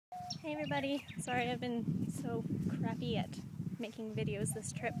Hey everybody, sorry I've been so crappy at making videos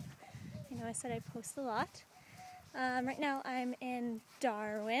this trip. You know, I said I'd post a lot. Right now I'm in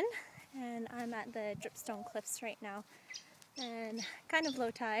Darwin and I'm at the Dripstone Cliffs right now, and kind of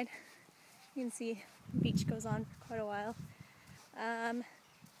low tide. You can see the beach goes on for quite a while.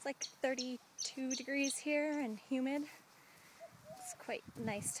 It's like 32 degrees here and humid. It's quite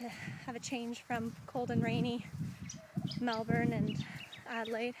nice to have a change from cold and rainy Melbourne and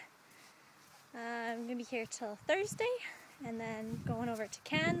Adelaide. I'm going to be here till Thursday and then going over to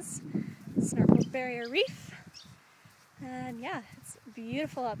Cairns, Snorkel Barrier Reef. And yeah, it's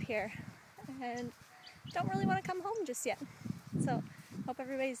beautiful up here and don't really want to come home just yet. So hope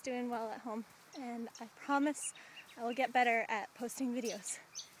everybody's doing well at home, and I promise I will get better at posting videos.